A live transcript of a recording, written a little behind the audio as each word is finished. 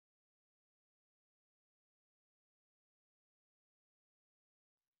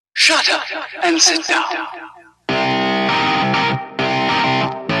Shut up and sit down.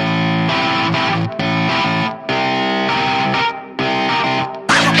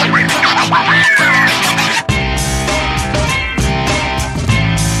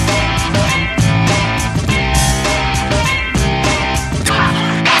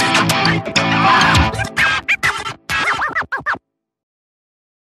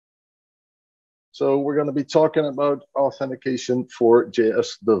 So we're going to be talking about authentication for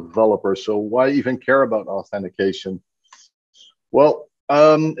JS developers. So why even care about authentication? Well,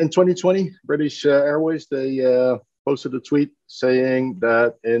 in 2020, British Airways, they posted a tweet saying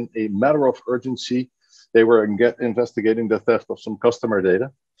that in a matter of urgency, they were investigating the theft of some customer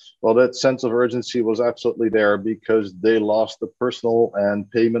data. Well, that sense of urgency was absolutely there because they lost the personal and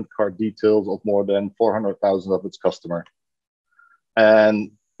payment card details of more than 400,000 of its customers.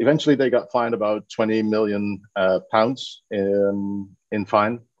 And eventually, they got fined about 20 million pounds in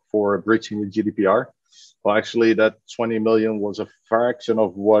fine for breaching the GDPR. Well, actually, that 20 million was a fraction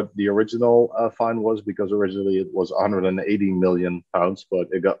of what the original fine was, because originally it was 180 million pounds, but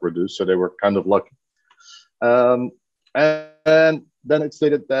it got reduced, so they were kind of lucky. And then it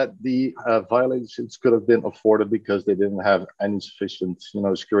stated that the violations could have been avoided because they didn't have any sufficient,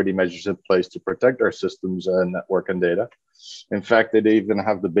 security measures in place to protect their systems and network and data. In fact, they didn't even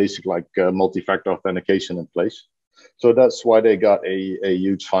have the basic multi-factor authentication in place. So that's why they got a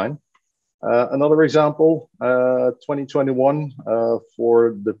huge fine. Another example, 2021,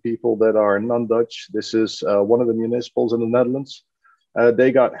 for the people that are non-Dutch, this is one of the municipals in the Netherlands.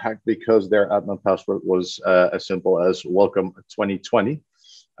 They got hacked because their admin password was as simple as welcome 2020.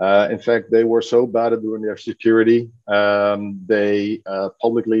 In fact, they were so bad at doing their security, they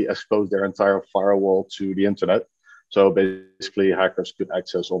publicly exposed their entire firewall to the internet. So basically, hackers could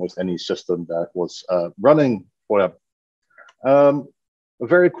access almost any system that was running for them. A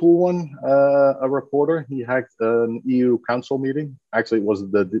very cool one, a reporter, he hacked an EU council meeting. Actually, it was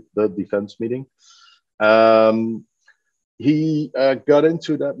the defense meeting. He got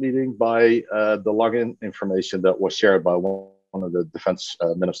into that meeting by the login information that was shared by one of the defense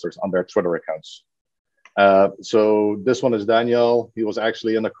ministers on their Twitter accounts. So this one is Daniel. He was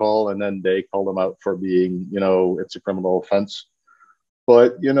actually in the call, and then they called him out for being, it's a criminal offense.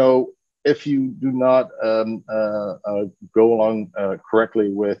 But, if you do not go along correctly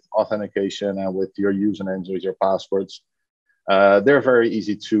with authentication and with your usernames, with your passwords, they're very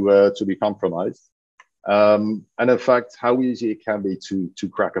easy to be compromised. And in fact, how easy it can be to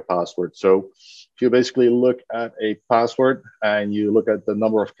crack a password. So if you basically look at a password and you look at the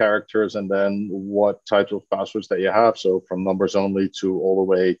number of characters and then what types of passwords that you have, so from numbers only to all the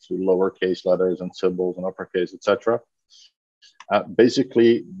way to lowercase letters and symbols and uppercase, etc.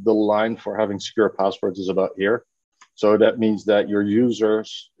 Basically, the line for having secure passwords is about here. So that means that your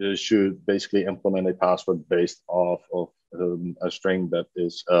users should basically implement a password based off of a string that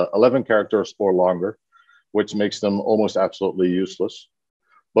is 11 characters or longer, which makes them almost absolutely useless.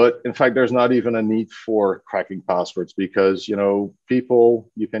 But in fact, there's not even a need for cracking passwords because,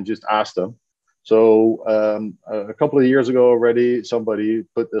 people, you can just ask them. So a couple of years ago already, somebody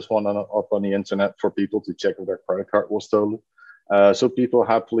put this one up on the internet for people to check if their credit card was stolen. So people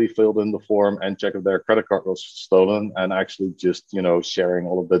happily filled in the form and checked if their credit card was stolen, and actually just, sharing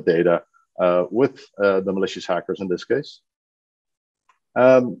all of the data with the malicious hackers in this case.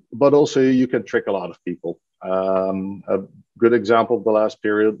 But also you can trick a lot of people. A good example of the last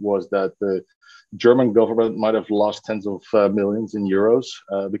period was that the German government might have lost tens of millions in euros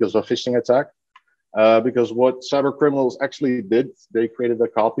because of a phishing attack. Because what cyber criminals actually did, they created a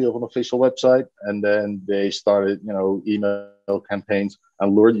copy of an official website, and then they started, email campaigns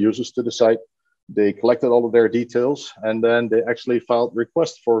and lured users to the site. They collected all of their details, and then they actually filed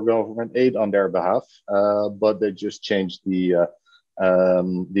requests for government aid on their behalf, but they just changed the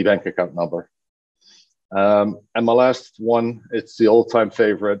bank account number. And my last one, it's the all-time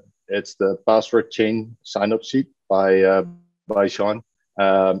favorite. It's the password chain sign-up sheet by Sean.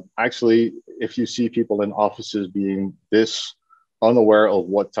 Actually, if you see people in offices being this unaware of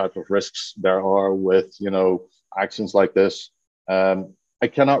what type of risks there are with, actions like this, I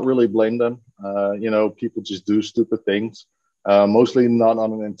cannot really blame them. People just do stupid things, mostly not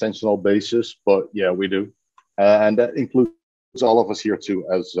on an intentional basis, but yeah, we do. And that includes all of us here too,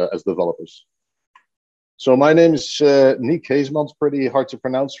 as developers. So my name is Niek. Heezemans, pretty hard to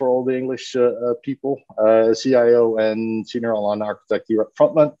pronounce for all the English people. CIO and Senior Online Architect here at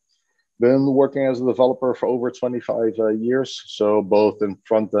Frontmen. Been working as a developer for over 25 years, so both in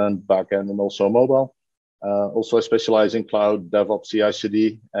front end, back end, and also mobile. Also, I specialize in cloud, DevOps,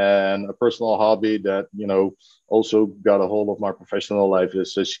 CI/CD, and a personal hobby that also got a hold of my professional life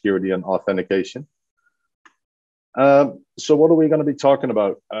is security and authentication. So what are we going to be talking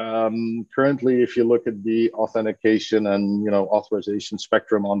about? Currently, if you look at the authentication and authorization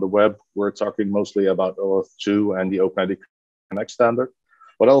spectrum on the web, we're talking mostly about OAuth 2 and the OpenID Connect standard.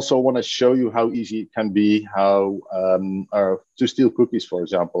 But I also want to show you how easy it can be to steal cookies, for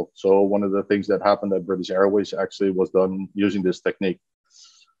example. So one of the things that happened at British Airways actually was done using this technique.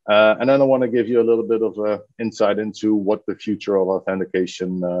 And then I want to give you a little bit of insight into what the future of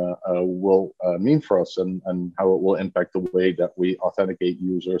authentication will mean for us and how it will impact the way that we authenticate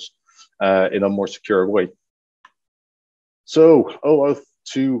users in a more secure way. So OAuth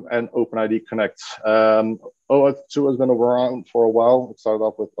 2 and OpenID Connect. OAuth 2 has been around for a while. It started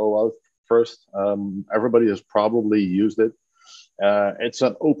off with OAuth first. Everybody has probably used it. It's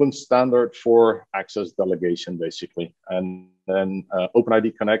an open standard for access delegation, basically. And then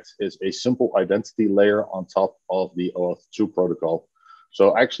OpenID Connect is a simple identity layer on top of the OAuth 2 protocol.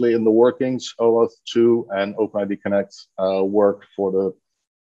 So actually in the workings, OAuth 2 and OpenID Connect work for the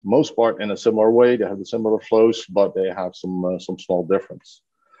most part in a similar way. They have the similar flows, but they have some small difference.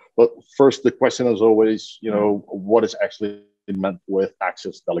 But first, the question is always, what is actually meant with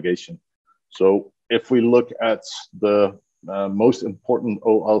access delegation? So if we look at the most important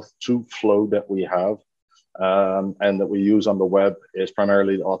OAuth 2 flow that we have and that we use on the web is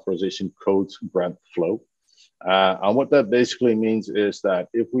primarily the authorization code grant flow. And what that basically means is that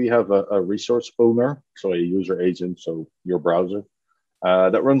if we have a resource owner, so a user agent, so your browser,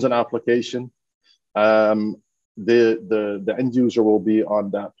 that runs an application, the end user will be on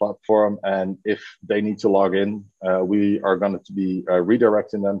that platform, and if they need to log in, we are going to be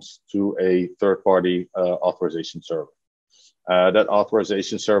redirecting them to a third-party authorization server. That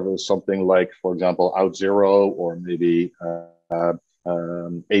authorization server is something like, for example, Auth0 or maybe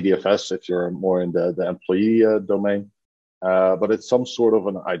ADFS if you're more in the employee domain. But it's some sort of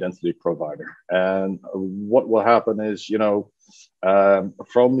an identity provider. And what will happen is,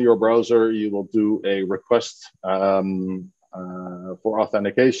 from your browser, you will do a request for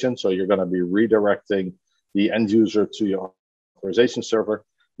authentication. So you're going to be redirecting the end user to your authorization server.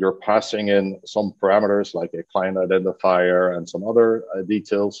 You're passing in some parameters like a client identifier and some other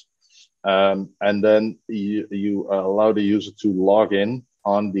details. And then you allow the user to log in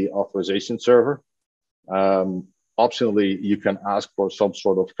on the authorization server. Optionally, you can ask for some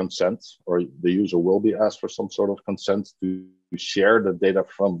sort of consent, or the user will be asked for some sort of consent to share the data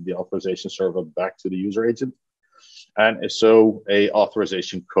from the authorization server back to the user agent. And if so, a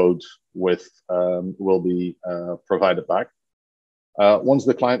authorization code will be provided back. Once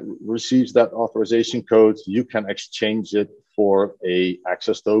the client receives that authorization code, you can exchange it for a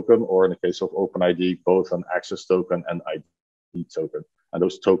access token, or in the case of OpenID, both an access token and ID token. And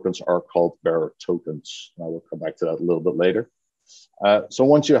those tokens are called bearer tokens. I will come back to that a little bit later. So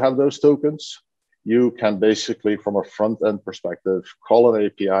once you have those tokens, you can basically, from a front-end perspective, call an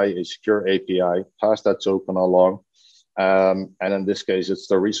API, a secure API, pass that token along. And in this case, it's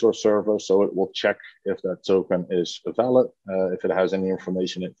the resource server. So it will check if that token is valid. If it has any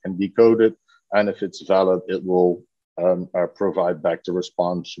information, it can decode it. And if it's valid, it will provide back the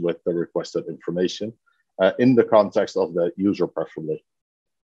response with the requested information in the context of the user, preferably.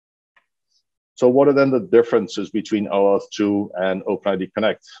 So what are then the differences between OAuth 2 and OpenID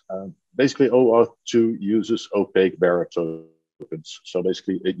Connect? Basically, OAuth 2 uses opaque bearer tokens. So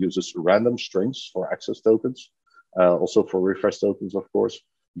basically, it uses random strings for access tokens, also for refresh tokens, of course,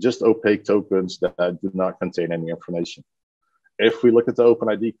 just opaque tokens that do not contain any information. If we look at the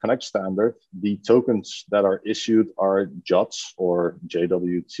OpenID Connect standard, the tokens that are issued are JWTs or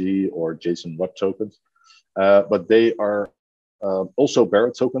JWT or JSON Web Tokens, but they are also bearer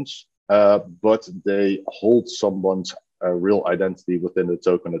tokens. But they hold someone's real identity within the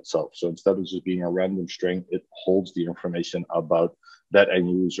token itself. So instead of just being a random string, it holds the information about that end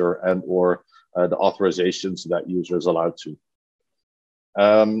user and or the authorizations that user is allowed to.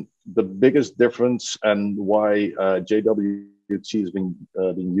 The biggest difference and why JWT has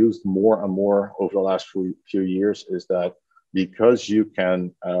been used more and more over the last few years is that because you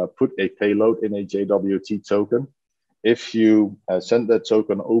can put a payload in a JWT token, if you send that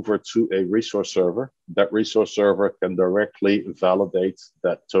token over to a resource server, that resource server can directly validate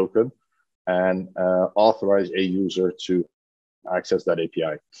that token and authorize a user to access that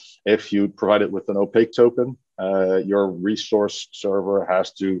API. If you provide it with an opaque token, your resource server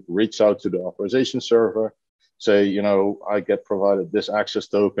has to reach out to the authorization server, say, I get provided this access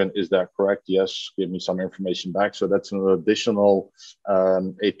token. Is that correct? Yes. Give me some information back. So that's an additional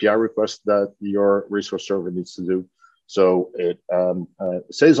API request that your resource server needs to do. So it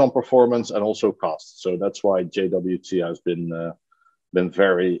saves on performance and also cost. So that's why JWT has been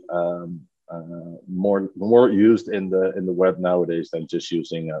very more used in the web nowadays than just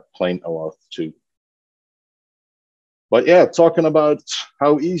using plain OAuth 2. But yeah, talking about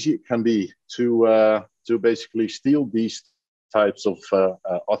how easy it can be to basically steal these types of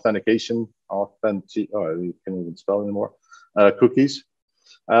authentication, you can't even spell anymore, cookies.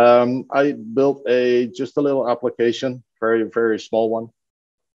 I built just a little application, very, very small one.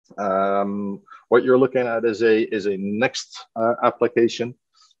 What you're looking at is a next application.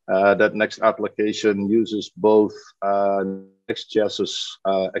 That next application uses both Next.js's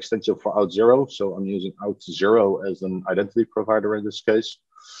extension for Auth0. So I'm using Auth0 as an identity provider in this case.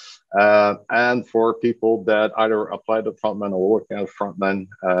 And for people that either apply to Frontmen or working at Frontmen,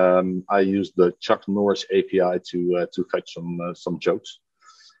 I use the Chuck Norris API to fetch some jokes.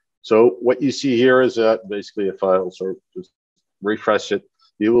 So what you see here is that basically, if I also just refresh it,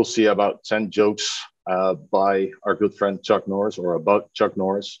 you will see about 10 jokes by our good friend Chuck Norris, or about Chuck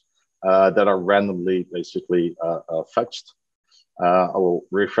Norris, that are randomly basically fetched. I will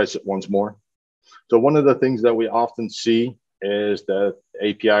refresh it once more. So one of the things that we often see is that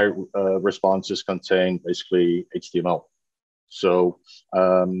API responses contain basically HTML. So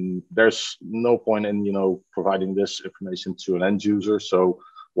there's no point in providing this information to an end user. So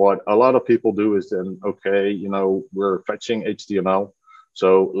what a lot of people do is then, okay, we're fetching HTML.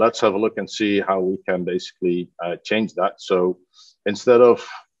 So let's have a look and see how we can basically change that. So instead of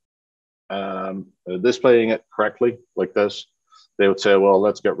displaying it correctly like this, they would say, well,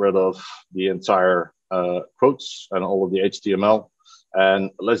 let's get rid of the entire quotes and all of the HTML, and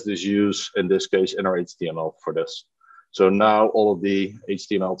let's just use, in this case, inner HTML for this. So now all of the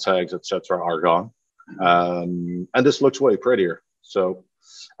HTML tags, etc., are gone, and this looks way prettier. So,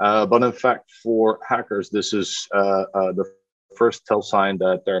 but in fact, for hackers, this is the first tell sign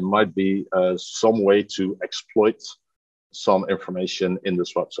that there might be some way to exploit some information in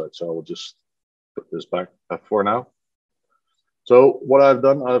this website. So I will just put this back for now. So what I've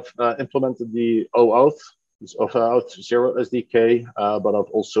done, I've implemented the Oauth, Auth0 SDK, but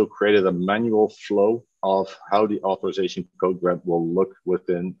I've also created a manual flow of how the authorization code grant will look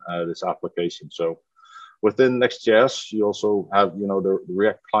within this application. So within Next.js, you also have the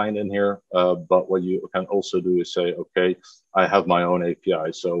React client in here, but what you can also do is say, okay, I have my own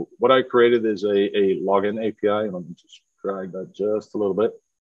API. So what I created is a login API, and let me just drag that just a little bit.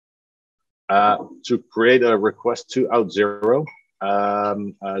 To create a request to Auth0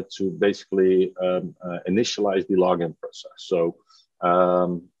 to basically initialize the login process. So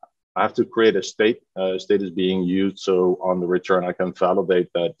I have to create a state. State is being used, so on the return I can validate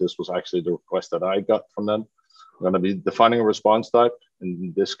that this was actually the request that I got from them. I'm going to be defining a response type.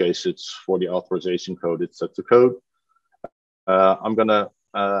 In this case, it's for the authorization code. It's set to code. I'm going to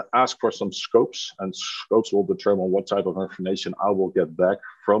ask for some scopes, and scopes will determine what type of information I will get back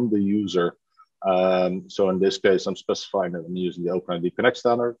from the user. So in this case, I'm specifying that I'm using the OpenID Connect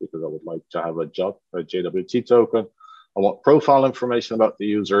standard because I would like to have a JWT token. I want profile information about the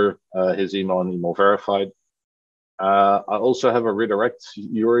user, his email and email verified. I also have a redirect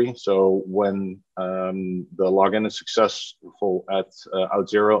URI. So when the login is successful at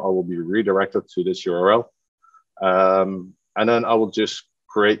Auth0, I will be redirected to this URL. And then I will just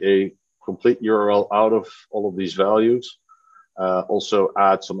create a complete URL out of all of these values. Also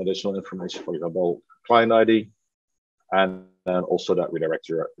add some additional information, for example, client ID, and then also that redirect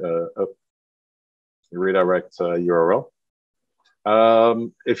URL.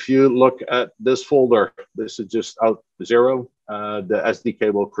 If you look at this folder, this is just Auth0. The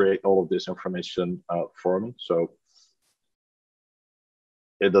SDK will create all of this information for me. So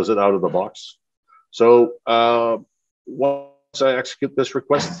it does it out of the box. So once I execute this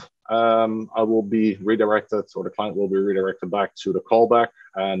request, I will be redirected, or the client will be redirected back to the callback.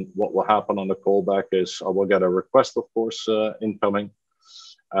 And what will happen on the callback is I will get a request, of course, incoming.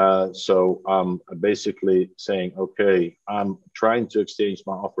 So I'm basically saying, okay, I'm trying to exchange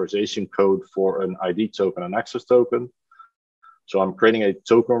my authorization code for an ID token and access token. So I'm creating a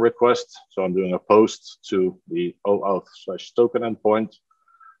token request. So I'm doing a post to the OAuth/token endpoint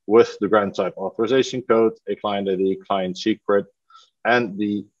with the grant type authorization code, a client ID, client secret, and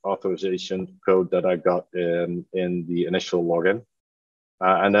the authorization code that I got in the initial login.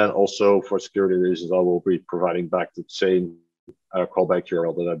 And then also for security reasons, I will be providing back the same callback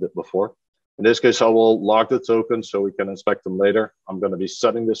URL that I did before. In this case, I will log the token so we can inspect them later. I'm going to be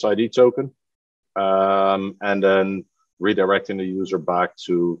setting this ID token. and then redirecting the user back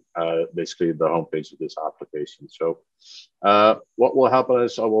to basically the homepage of this application. So what will happen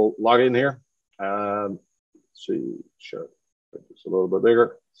is I will log in here. Let's see, sure, make this a little bit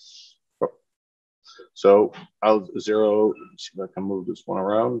bigger. So Auth0, see if I can move this one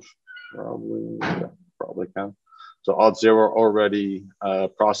around. Probably, yeah, probably can. So Auth0 already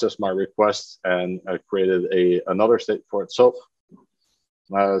processed my request and created another state for itself.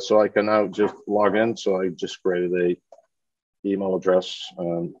 So I can now just log in. So I just created a email address.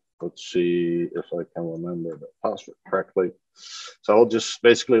 Let's see if I can remember the password correctly. So I'll just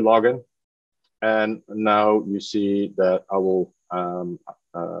basically log in. And now you see that I will,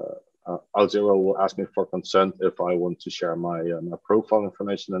 Auth0 will ask me for consent if I want to share my, my profile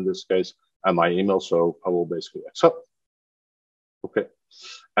information in this case and my email. So I will basically accept. Okay.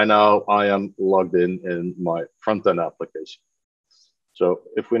 And now I am logged in my front-end application. So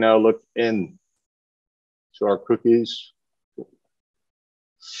if we now look in to our cookies,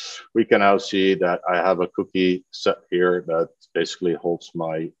 we can now see that I have a cookie set here that basically holds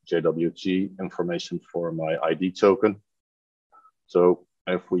my JWT information for my ID token. So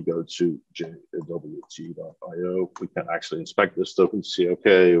if we go to jwt.io, we can actually inspect this token to see,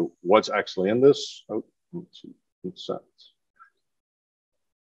 okay, what's actually in this? Oh, let's see, it's set.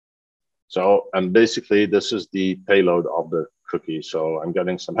 So, and basically this is the payload of the cookie. So I'm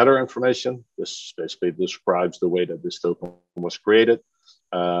getting some header information. This basically describes the way that this token was created.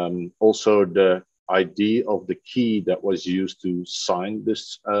 Also the ID of the key that was used to sign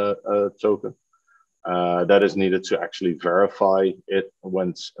this token. That is needed to actually verify it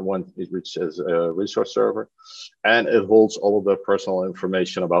when it reaches a resource server. And it holds all of the personal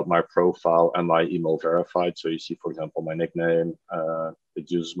information about my profile and my email verified. So you see, for example, my nickname,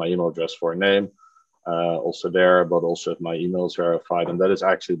 it uses my email address for a name, also there, but also if my email is verified. And that is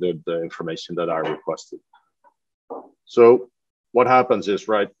actually the information that I requested. So what happens is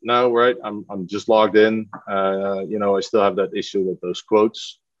right now, right, I'm just logged in, you know, I still have that issue with those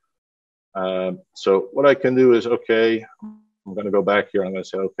quotes. So what I can do is, okay, I'm going to go back here and I'm going to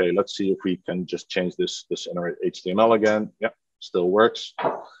say, okay, let's see if we can just change this inner HTML again. Yeah, still works.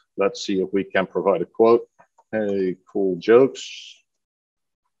 Let's see if we can provide a quote. Hey, cool jokes.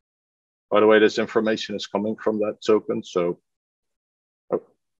 By the way, this information is coming from that token. So oh,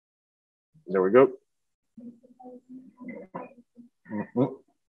 there we go.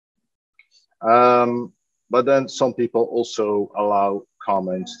 But then some people also allow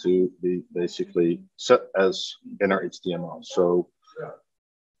comments to be basically set as inner HTML. So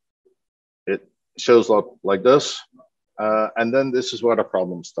it shows up like this. And then this is where the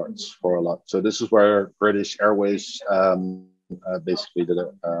problem starts for a lot. So this is where British Airways basically did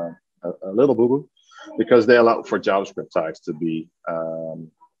a little boo-boo because they allow for JavaScript tags to be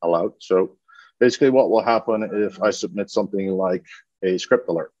allowed. So basically what will happen if I submit something like a script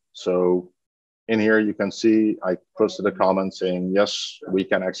alert. So in here, you can see I posted a comment saying, yes, we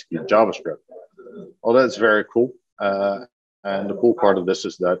can execute JavaScript. Well, that's very cool. And the cool part of this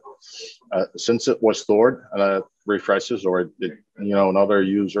is that since it was stored and it refreshes or you know, another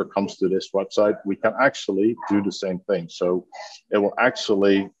user comes to this website, we can actually do the same thing. So it will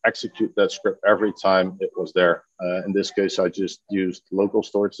actually execute that script every time it was there. In this case, I just used local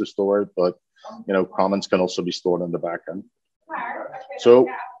storage to store it, but you know, comments can also be stored in the backend. So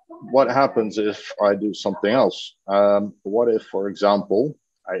what happens if I do something else? What if, for example,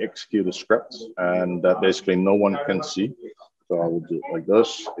 I execute a script and that basically no one can see? So I will do it like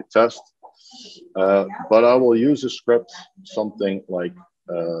this, a test. But I will use a script, something like,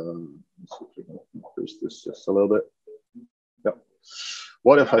 let's see if we can increase this just a little bit. Yep.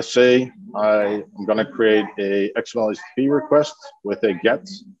 What if I say I'm going to create a XML HTTP request with a GET,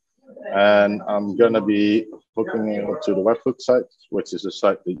 and I'm going to be hooking it to the webhook site, which is a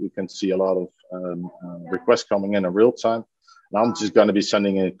site that you can see a lot of requests coming in real time. And I'm just going to be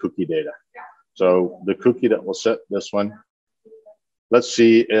sending in cookie data. So the cookie that will set this one, let's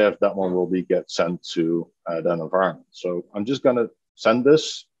see if that one will get sent to that environment. So I'm just going to send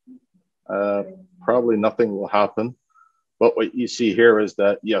this. Probably nothing will happen. But what you see here is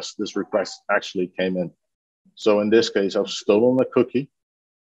that, yes, this request actually came in. So in this case, I've stolen the cookie.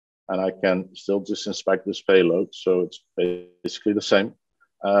 And I can still just inspect this payload. So it's basically the same.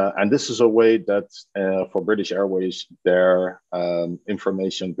 And this is a way that for British Airways, their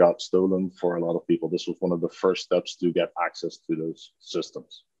information got stolen for a lot of people. This was one of the first steps to get access to those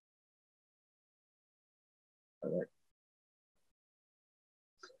systems. All right.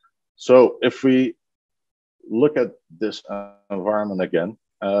 So if we look at this environment again,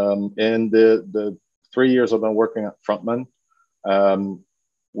 in the 3 years I've been working at Frontmen,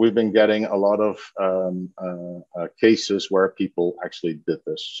 we've been getting a lot of cases where people actually did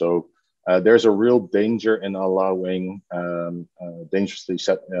this. So there's a real danger in allowing dangerously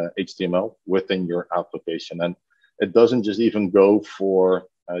set HTML within your application. And it doesn't just even go for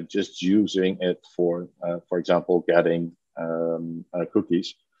just using it for example, getting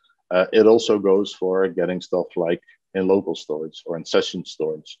cookies. It also goes for getting stuff like in local storage or in session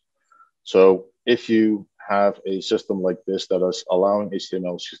storage. So if you have a system like this that is allowing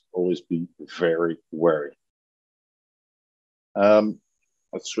HTML, should always be very wary.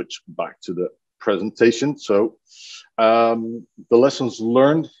 Let's switch back to the presentation. So the lessons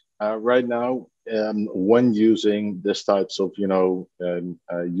learned right now when using this types of user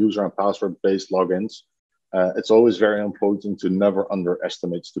and password based logins, it's always very important to never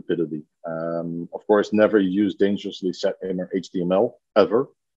underestimate stupidity. Of course, never use dangerously set inner HTML ever.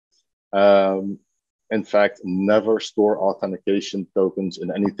 In fact, never store authentication tokens in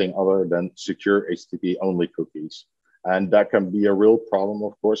anything other than secure HTTP only cookies. And that can be a real problem,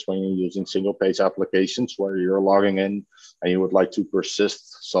 of course, when you're using single page applications where you're logging in and you would like to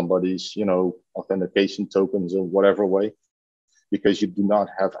persist somebody's, authentication tokens in whatever way, because you do not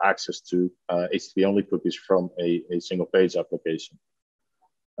have access to HTTP only cookies from a single page application.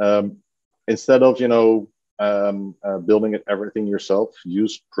 Instead of, building everything yourself,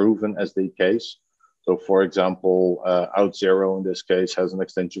 use proven SDKs. So for example, Auth0 in this case has an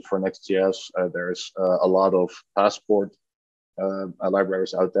extension for Next.js. There's a lot of Passport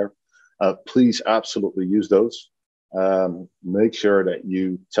libraries out there. Please absolutely use those. Make sure that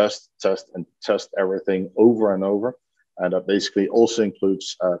you test everything over and over. And that basically also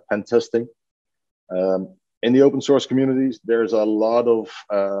includes pen testing. In the open source communities, there's a lot of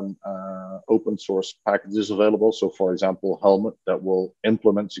open source packages available. So for example, Helmet that will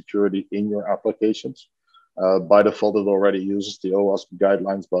implement security in your applications. By default, it already uses the Oauth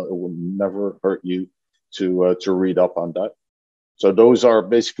guidelines, but it will never hurt you to read up on that. So those are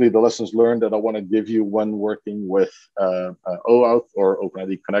basically the lessons learned that I want to give you when working with Oauth or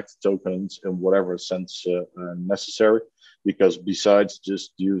OpenID connected tokens in whatever sense necessary. Because besides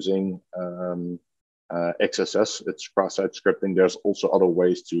just using XSS, it's cross-site scripting, there's also other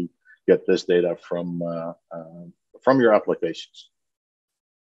ways to get this data from your applications.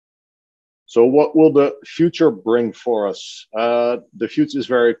 So what will the future bring for us? The future is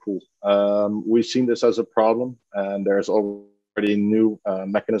very cool. We've seen this as a problem, and there's already new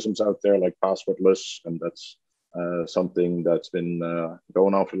mechanisms out there like Passwordless, and that's something that's been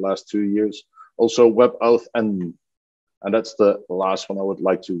going on for the last 2 years. Also Auth, and that's the last one I would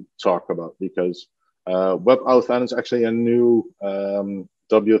like to talk about, because Auth is actually a new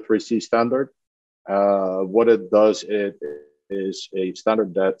W3C standard. What it does, it is a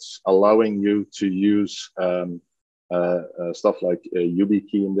standard that's allowing you to use stuff like a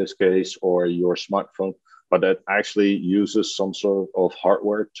YubiKey in this case, or your smartphone, but that actually uses some sort of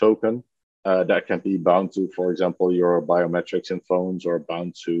hardware token that can be bound to, for example, your biometrics in phones, or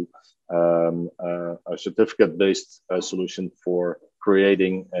bound to a certificate-based solution for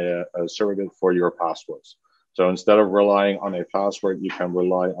creating a surrogate for your passwords. So instead of relying on a password, you can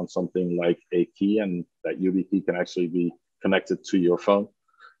rely on something like a key, and that YubiKey can actually be connected to your phone.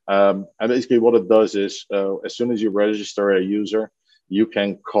 And basically what it does is, as soon as you register a user, you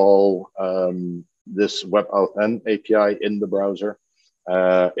can call this WebAuthn API in the browser.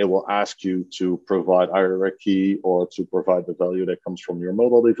 It will ask you to provide either a key or to provide the value that comes from your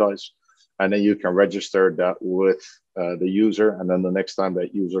mobile device. And then you can register that with the user. And then the next time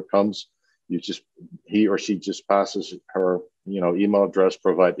that user comes, he or she just passes her email address,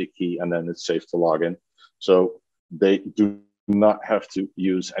 provide the key, and then it's safe to log in. So they do not have to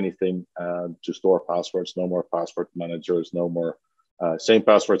use anything to store passwords. No more password managers, no more same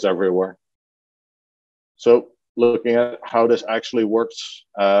passwords everywhere. So looking at how this actually works,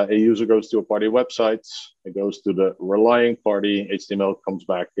 a user goes to a party website, it goes to the relying party, HTML comes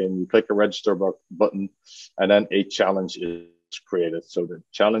back in, you click a register button, and then a challenge is created. So the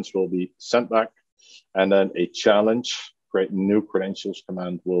challenge will be sent back, and then a challenge, create new credentials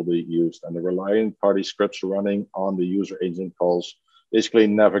command will be used. And the relying party scripts running on the user agent calls basically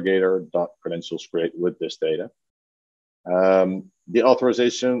navigator.credentials create with this data. The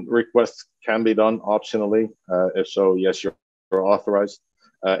authorization request can be done optionally. If so, yes, you're authorized.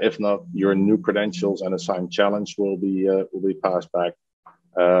 If not, your new credentials and assigned challenge will be passed back.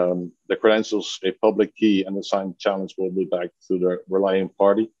 The credentials, a public key and assigned challenge will be back to the relying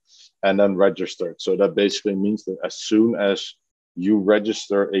party and then registered. So that basically means that as soon as you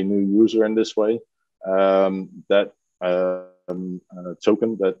register a new user in this way, that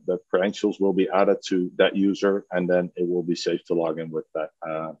token that credentials will be added to that user, and then it will be safe to log in with that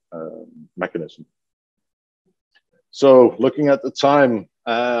mechanism. So looking at the time,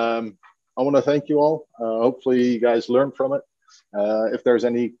 I want to thank you all. Hopefully you guys learned from it. If there's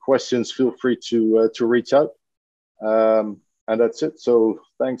any questions, feel free to reach out. And that's it. So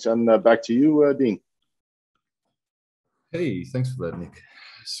thanks, and back to you, Dean. Hey, thanks for that, Nick.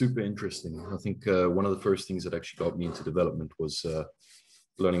 Super interesting. I think one of the first things that actually got me into development was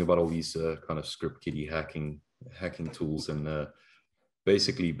learning about all these kind of script kiddie hacking tools. And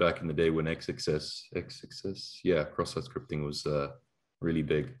basically back in the day when XXS, yeah, cross-site scripting was really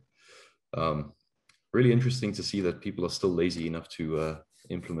big. Really interesting to see that people are still lazy enough to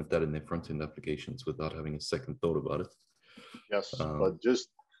implement that in their front-end applications without having a second thought about it. Yes, but just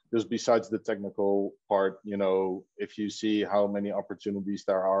besides the technical part, you know, if you see how many opportunities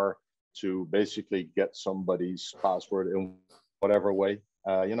there are to basically get somebody's password in whatever way,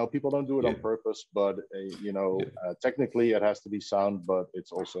 you know, people don't do it on purpose, but you know, technically it has to be sound, but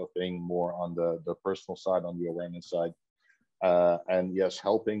it's also a thing more on the personal side, on the awareness side. And yes,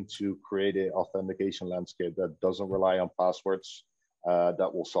 helping to create an authentication landscape that doesn't rely on passwords, that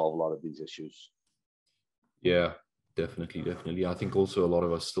will solve a lot of these issues. Yeah. Definitely. I think also a lot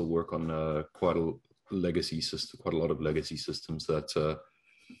of us still work on quite a lot of legacy systems that,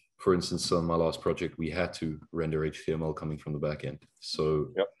 for instance, on my last project, we had to render HTML coming from the back end.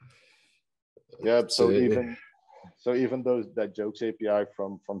 So so even those that jokes API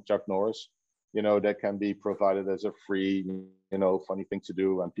from Chuck Norris, you know, that can be provided as a free, you know, funny thing to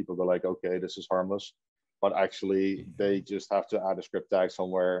do, and people go like, okay, this is harmless, but actually they just have to add a script tag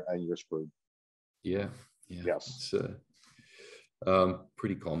somewhere and you're screwed. Yeah. Yes. It's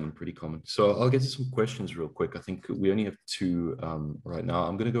pretty common. So I'll get to some questions real quick. I think we only have two right now.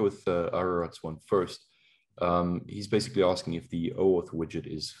 I'm going to go with Ararat's one first. He's basically asking if the Oauth widget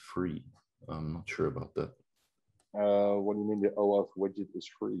is free. I'm not sure about that. What do you mean the Oauth widget is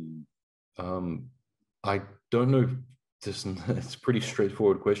free? I don't know. It's a pretty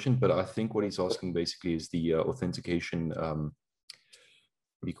straightforward question, but I think what he's asking basically is the authentication.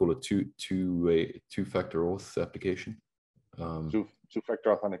 What do you call it? Two-factor auth application.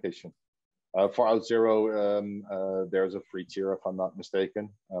 Two-factor authentication. For Auth0, there's a free tier, if I'm not mistaken.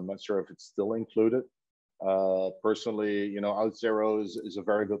 I'm not sure if it's still included. Personally, you know, Auth0 is a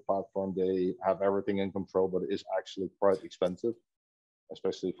very good platform. They have everything in control, but it is actually quite expensive,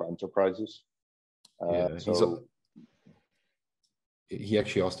 especially for enterprises. So he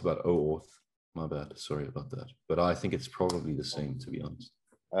actually asked about Oauth. My bad. Sorry about that. But I think it's probably the same, to be honest.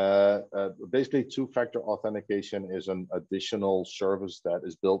 Basically, two-factor authentication is an additional service that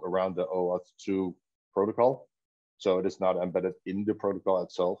is built around the OAuth 2 protocol. So it is not embedded in the protocol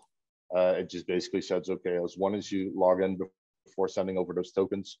itself. It just basically says, okay, as long as you log in before sending over those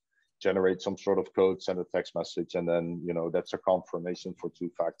tokens, generate some sort of code, send a text message, and then, you know, that's a confirmation for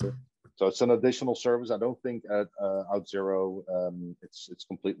two-factor. So it's an additional service. I don't think at Auth0 it's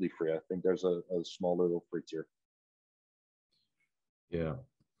completely free. I think there's a small little free tier. Yeah.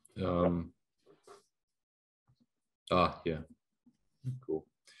 Yeah. Cool.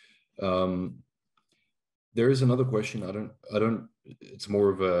 There is another question. I don't. It's more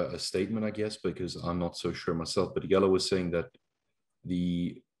of a statement, I guess, because I'm not so sure myself. But Yellow was saying that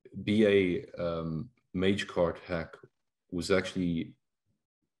the BA Mage card hack was actually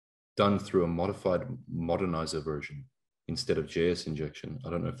done through a modified modernizer version instead of JS injection. I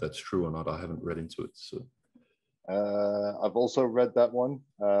don't know if that's true or not. I haven't read into it. So I've also read that one.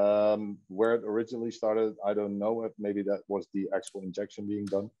 Where it originally started, I don't know if maybe that was the actual injection being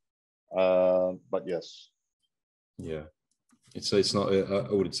done. But yes. Yeah. It's not.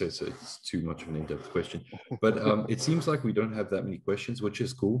 I wouldn't say it's too much of an in-depth question, but it seems like we don't have that many questions, which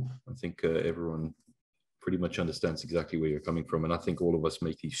is cool. I think everyone pretty much understands exactly where you're coming from, and I think all of us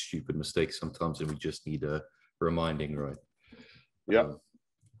make these stupid mistakes sometimes, and we just need a reminding, right? Yeah,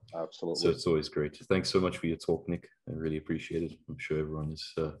 absolutely. So it's always great. Thanks so much for your talk, Nick. I really appreciate it. I'm sure everyone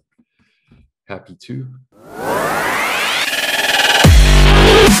is happy too.